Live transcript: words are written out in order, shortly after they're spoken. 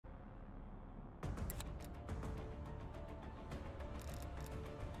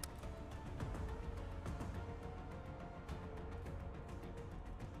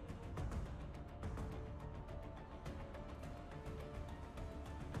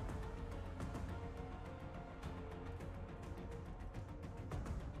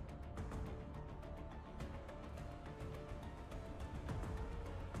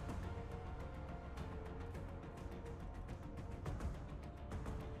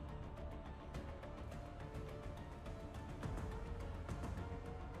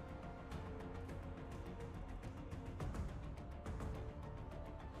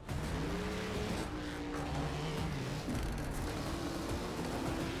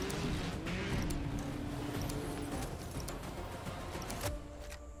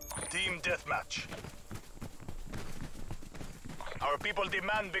match. Our people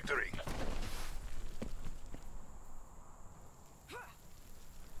demand victory.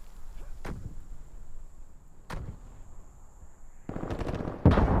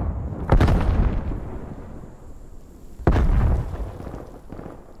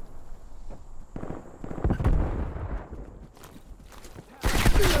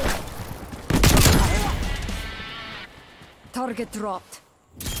 Target dropped.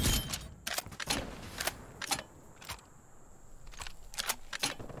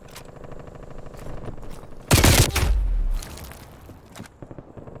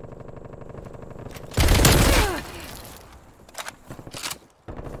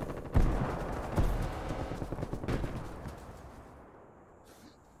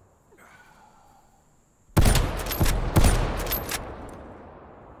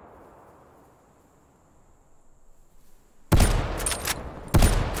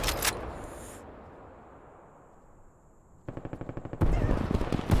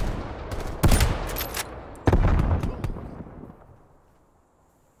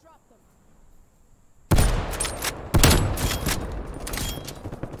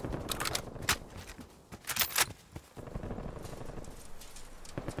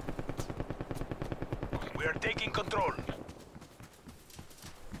 We are taking control.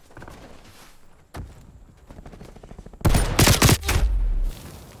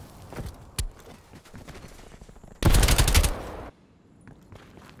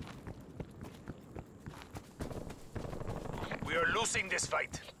 We are losing this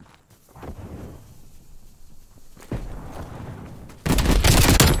fight.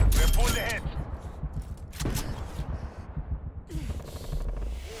 We are pulled ahead.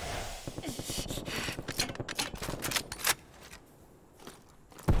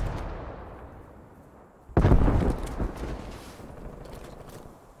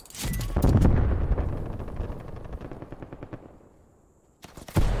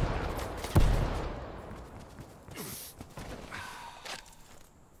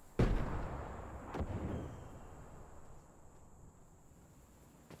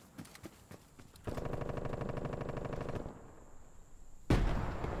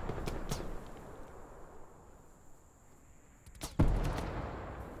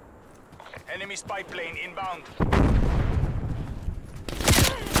 Enemy spy plane inbound.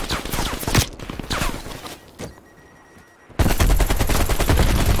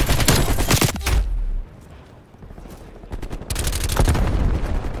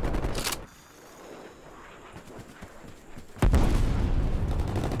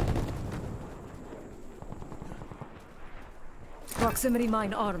 Proximity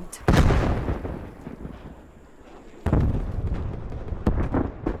mine armed.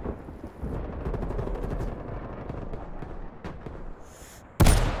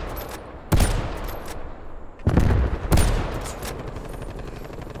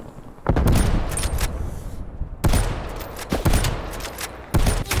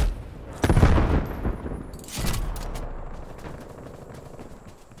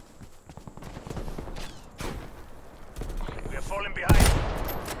 We are falling behind.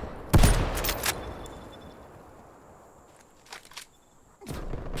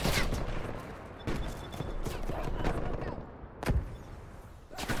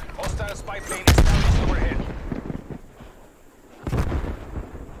 Hostile spy plane established overhead.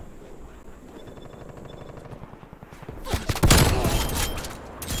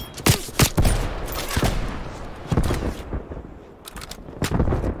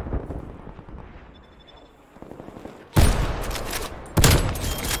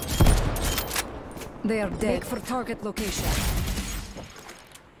 They are dead. Make for target location.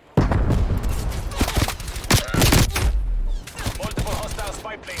 Multiple hostile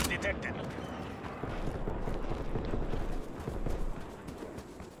spy planes detected.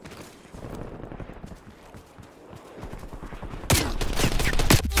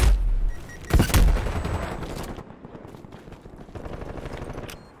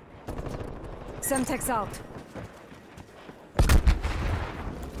 Semtex out.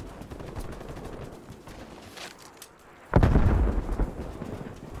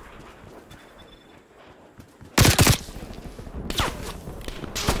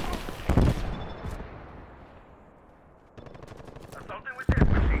 Assaulting with death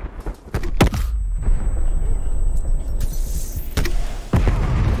machine.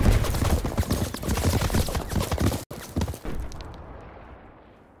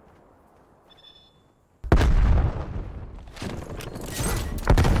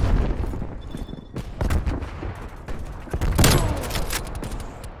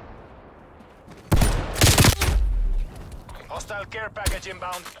 Hostile care package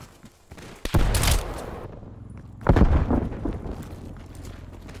inbound.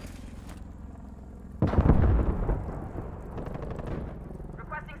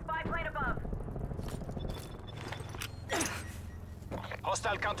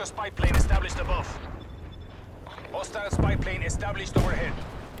 Hostile counter spy plane established above. Hostile spy plane established overhead.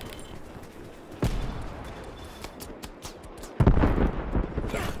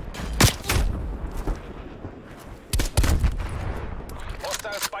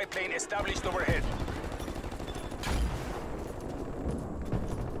 Hostile spy plane established overhead.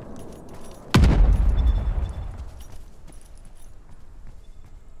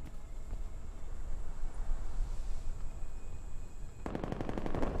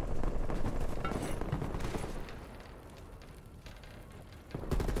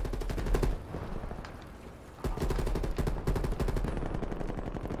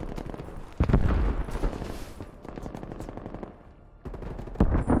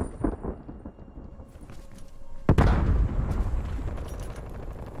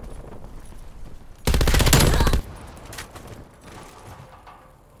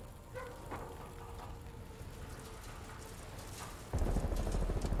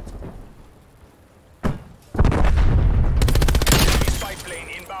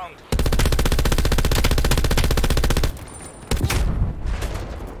 Inbound.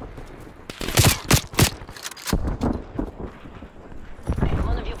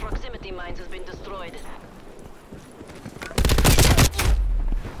 One of your proximity mines has been destroyed.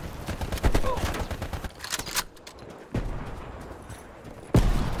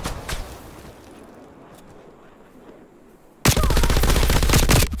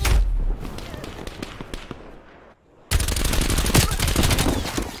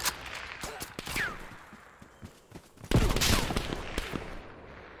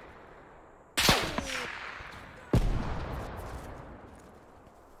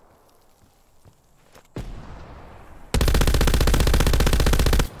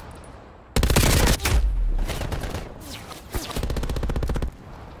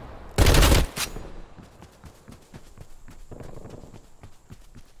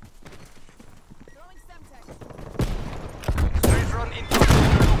 Straight run incoming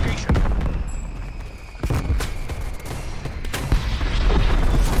on your location.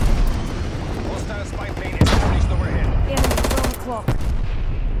 Hostile spy plane established overhead. Enemy 12 o'clock.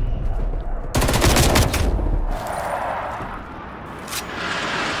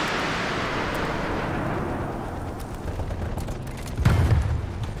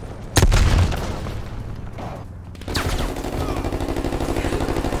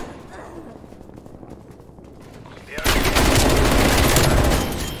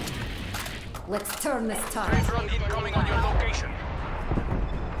 Let's turn this tide. Straight run incoming on your location.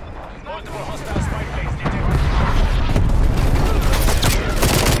 Multiple hostile spy planes detected.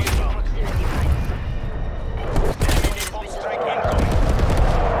 Proximity mines. Enemy bomb strike incoming.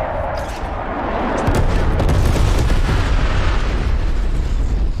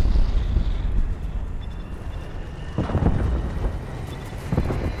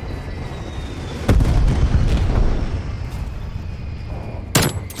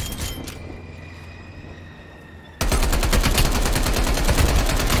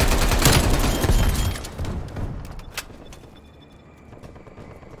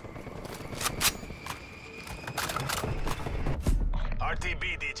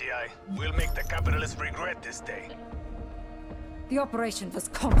 RTB, DGI. We'll make the capitalists regret this day. The operation was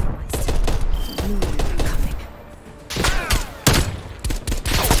compromised. Knew we were coming.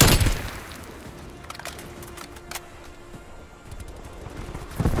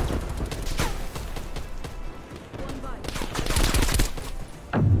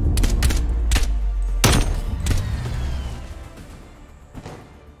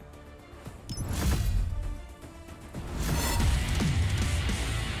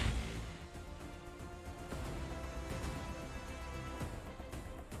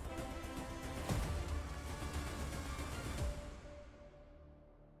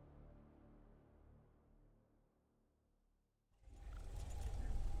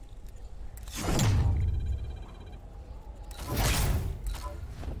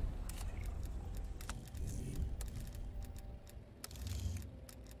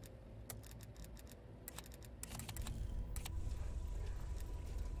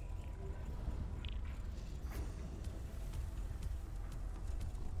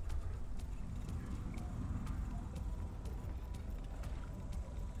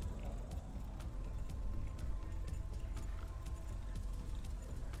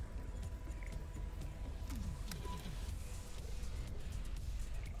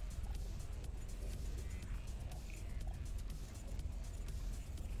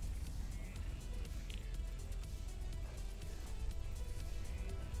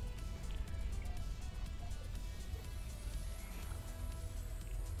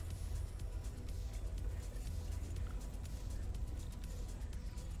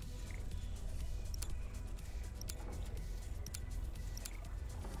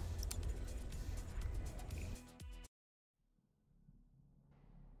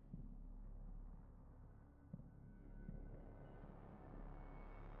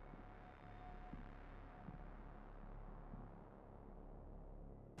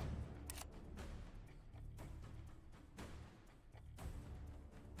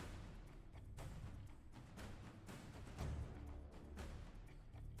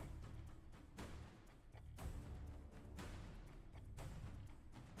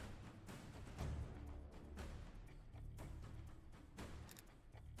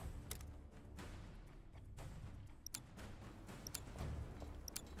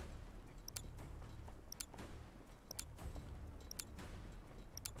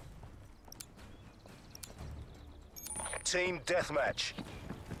 Team deathmatch.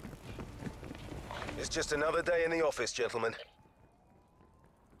 It's just another day in the office, gentlemen.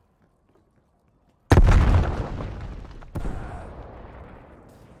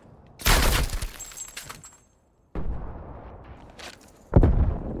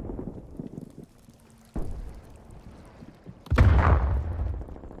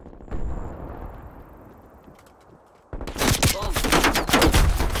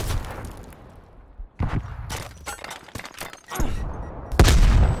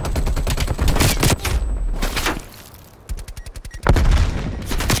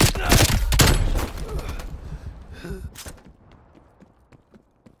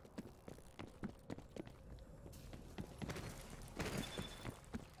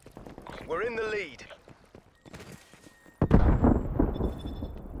 We're in the lead.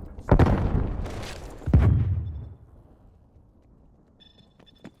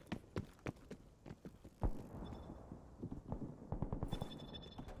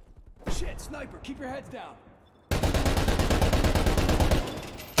 Shit, sniper, keep your heads down.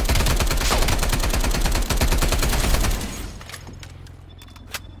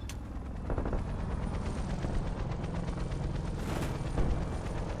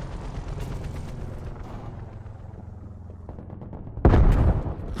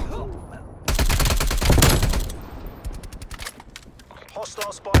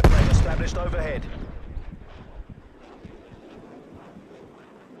 Hostile spy plane established overhead.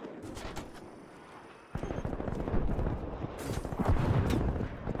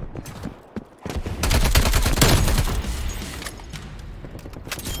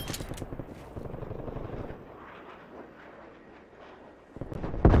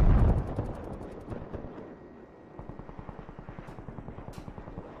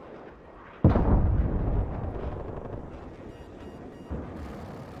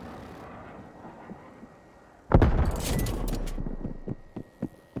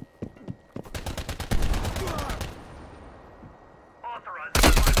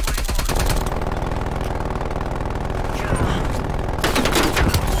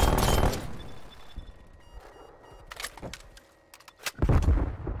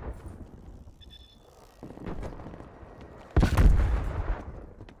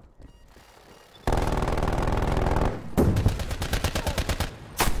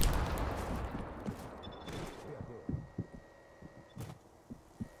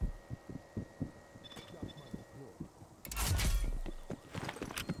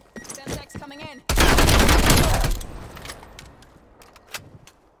 Coming in.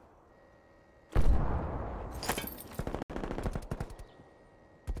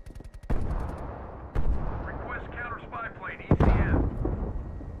 Request counter spy plane, ECM.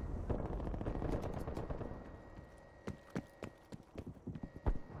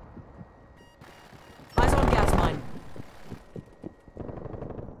 Eyes on gas mine.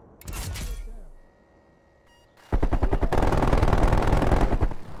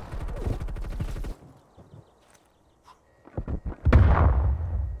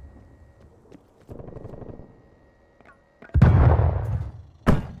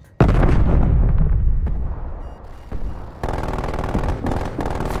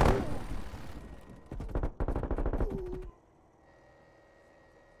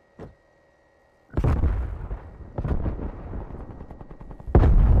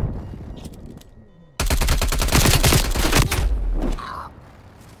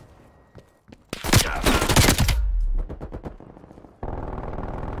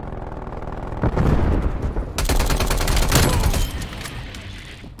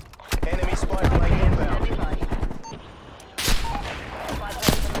 Enemy spy plane inbound.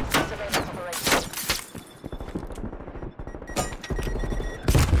 Surveillance operation.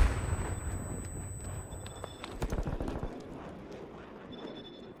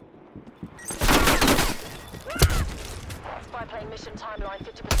 Spy plane mission timeline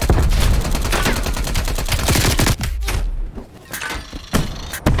 50%.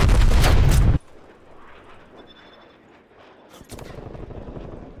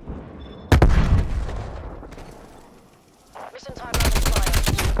 Mission timeline expired.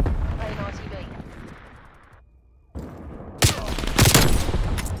 Playing RTV.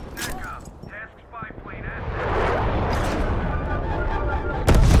 Backup. Task spy plane active.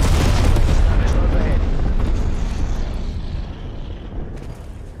 Established overhead.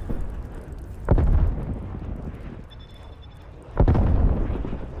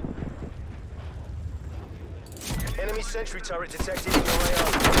 Enemy sentry turret detected in your AO.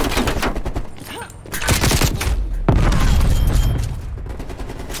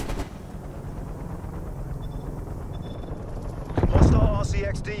 Hostile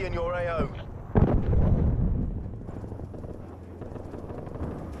RCXD in your AO.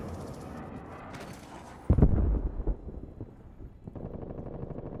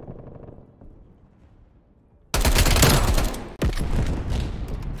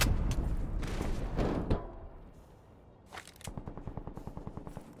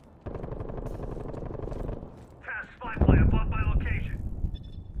 spy plane above my location.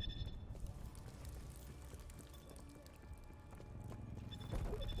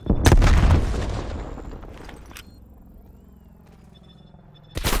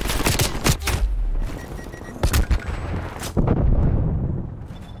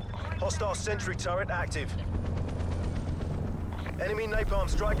 Hostile sentry turret active. Enemy napalm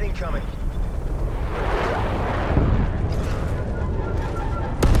strike incoming.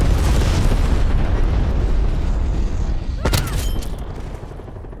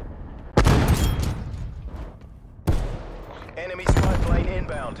 Enemy spy plane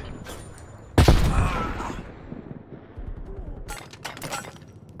inbound.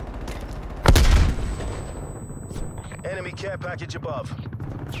 Enemy care package above.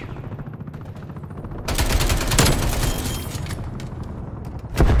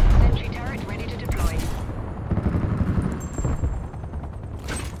 Sentry turret ready to deploy.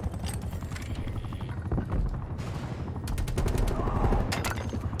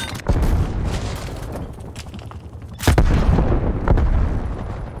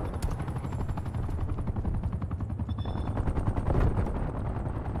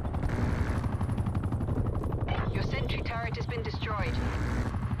 Your sentry turret has been destroyed.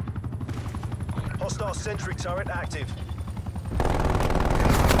 Hostile sentry turret active.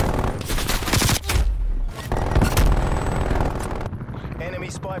 Enemy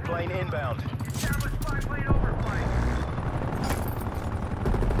spy plane inbound. Establish spy plane overflight.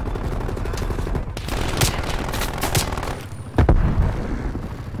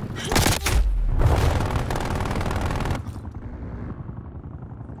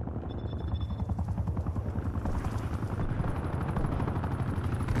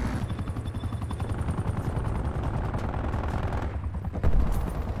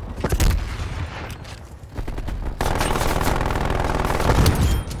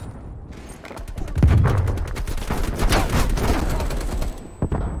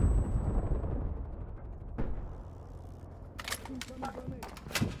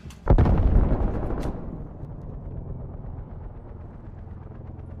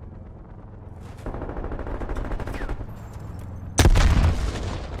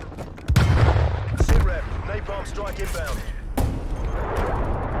 Sit rep. Napalm strike inbound.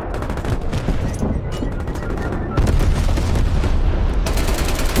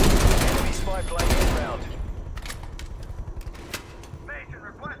 Enemy spy plane inbound. Mason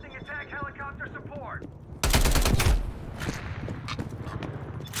requesting attack helicopter support.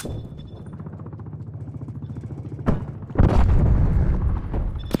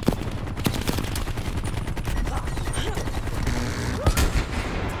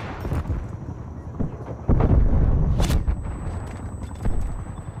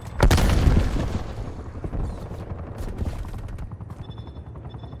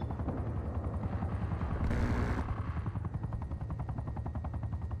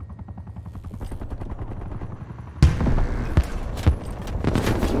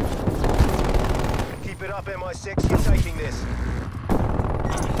 Keep it up, MI6. You're taking this.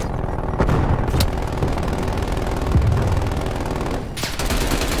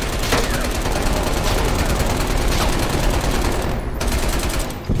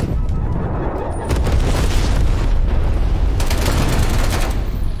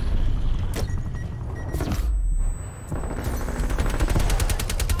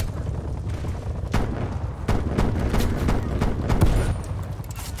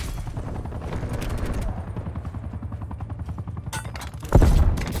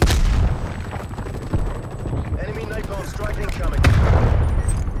 Enemy napalm strike incoming.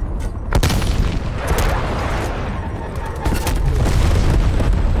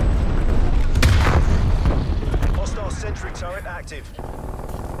 Hostile sentry turret active.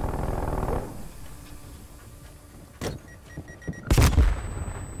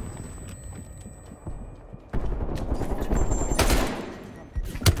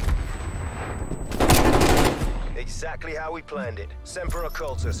 Exactly how we planned it. Semper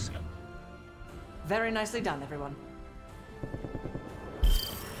Occultus. Very nicely done, everyone.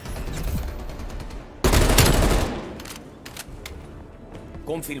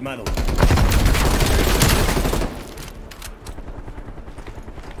 Confirmado.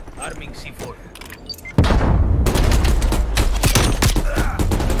 Arming C4.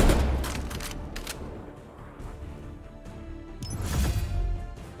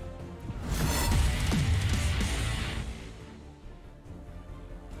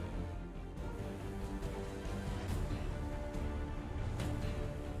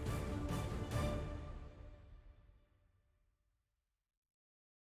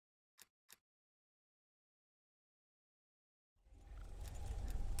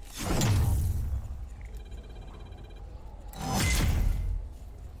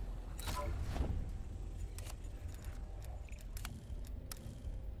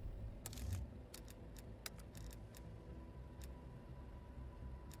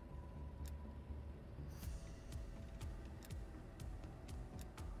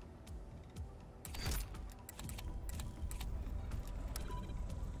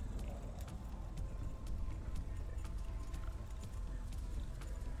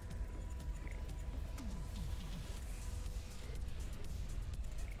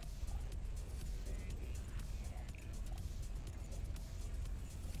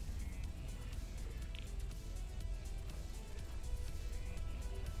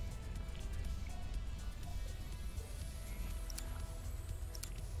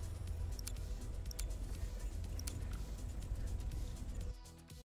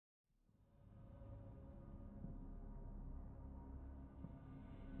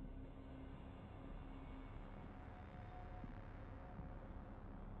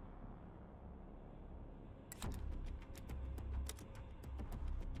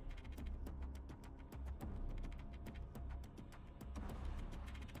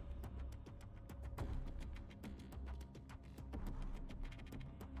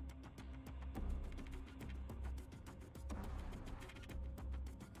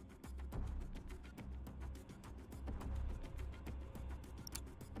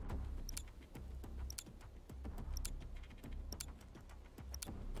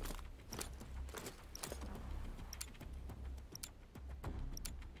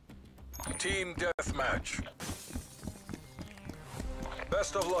 Team deathmatch.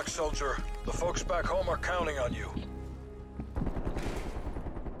 Best of luck, soldier. The folks back home are counting on you.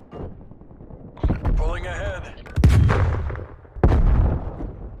 Pulling ahead.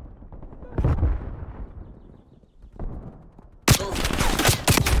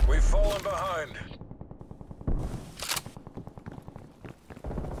 We've fallen behind.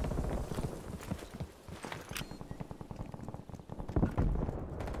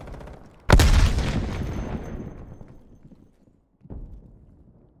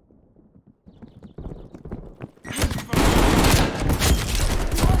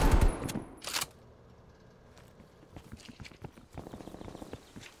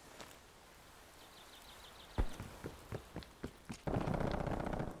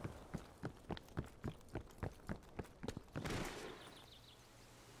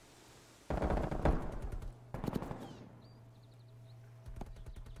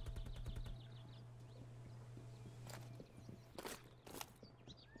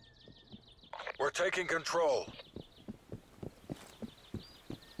 We're taking control.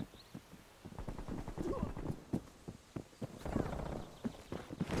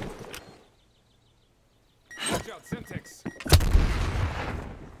 Watch out, Semtex.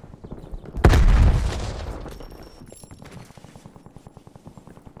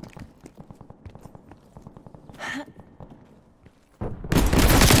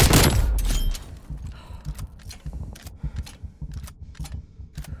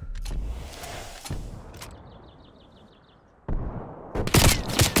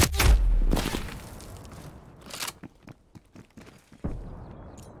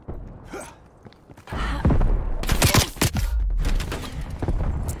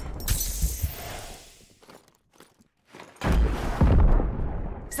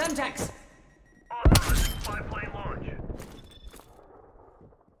 Semtex! Spy plane launch.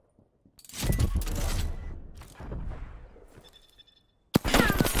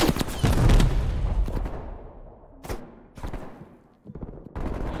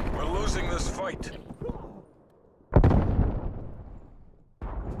 We're losing this fight.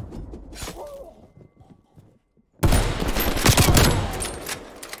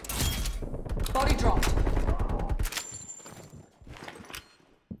 Body dropped.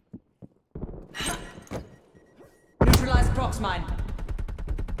 Neutralize prox mine.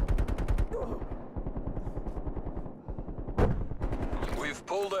 We've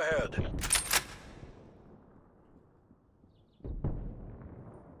pulled ahead.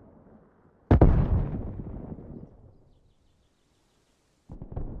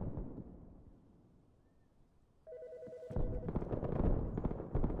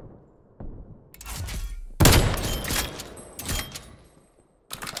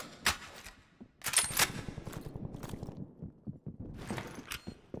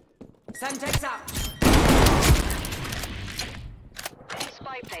 Semtex out.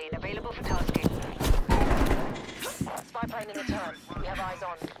 Spy plane available for tasking. Spy plane in the turn. We have eyes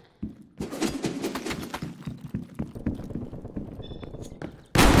on.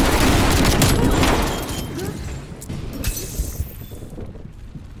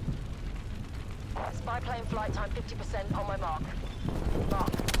 Spy plane flight time 50% on my mark. Mark.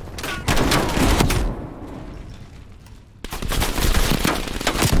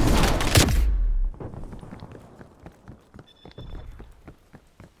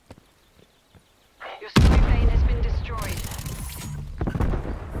 Your spy plane has been destroyed.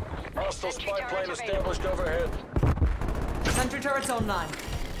 Hostile spy plane established overhead. Sentry turrets online.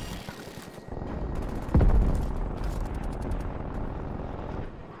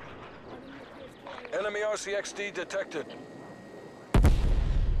 Enemy RCXD detected.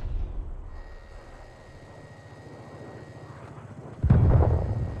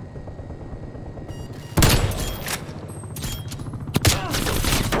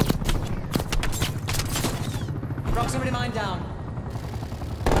 Proximity mine down.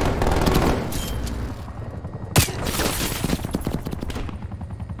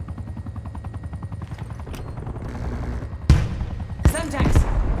 Semtex!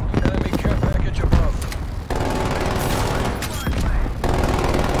 Enemy care package above.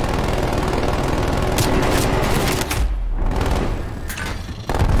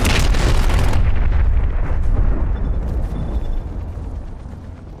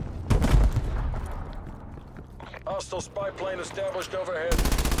 Hostile spy plane established overhead.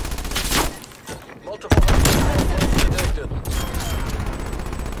 Multiple hostile planes detected.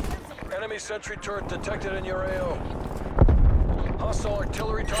 Enemy sentry turret detected in your AO. Hostile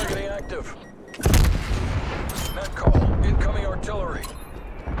artillery targeting active. Net call. Incoming artillery.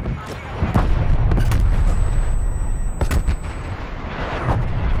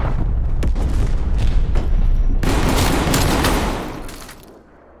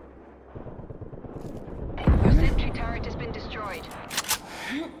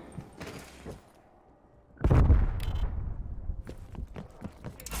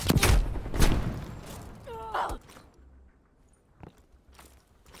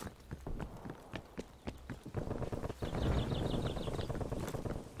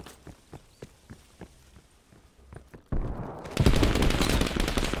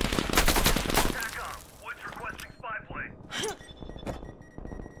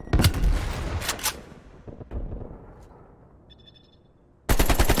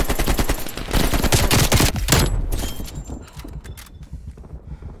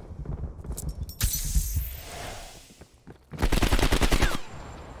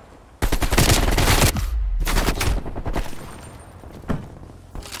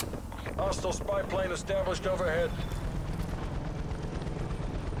 Hostile spy plane established overhead.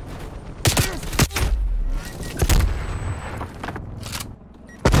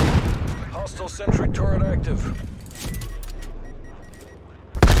 Hostile sentry turret active.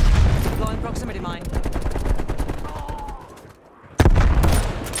 Deploying proximity mine.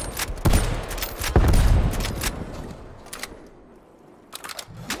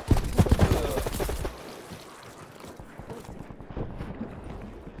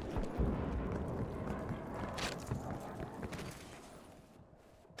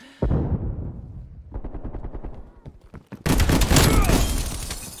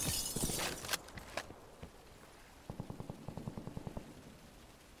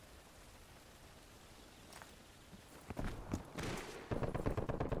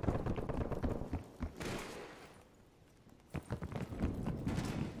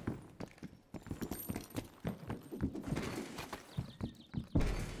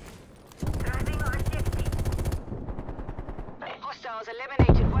 Hostiles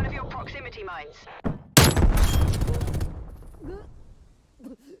eliminated one of your proximity mines.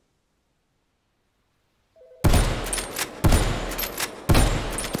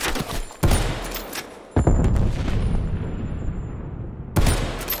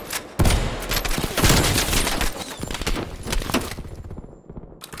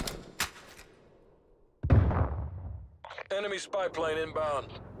 Enemy spy plane inbound.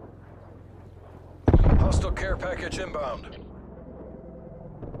 Hostile care package inbound.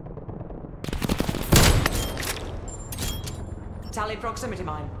 Tally proximity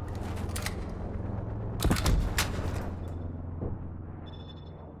mine.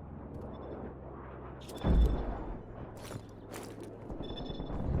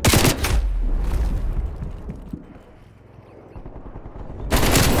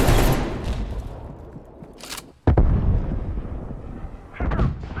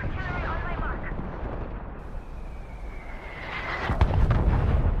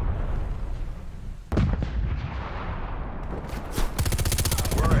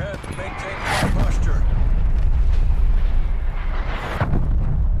 We're ahead. Maintain flight posture.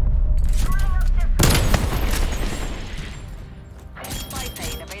 Spy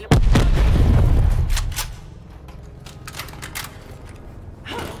plane available.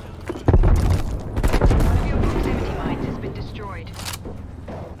 One of your proximity mines has been destroyed.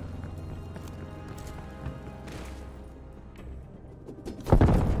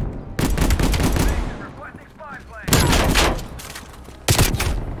 Requesting spy plane.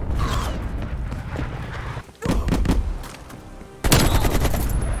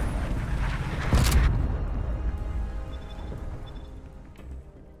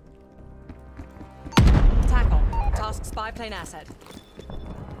 Tackle. Task spy plane asset.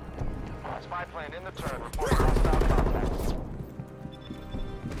 Spy plane in the turn. Reporting hostile contacts.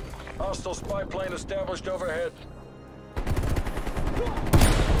 Hostile spy plane established overhead.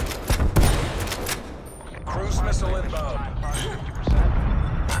 Cruise missile inbound.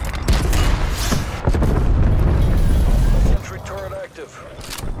 50%. Sentry turret active.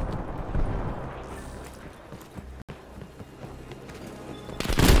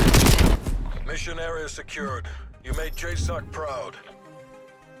 Mission area secured. You made JSOC proud.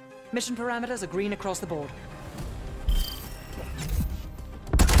 Mission parameters are green across the board.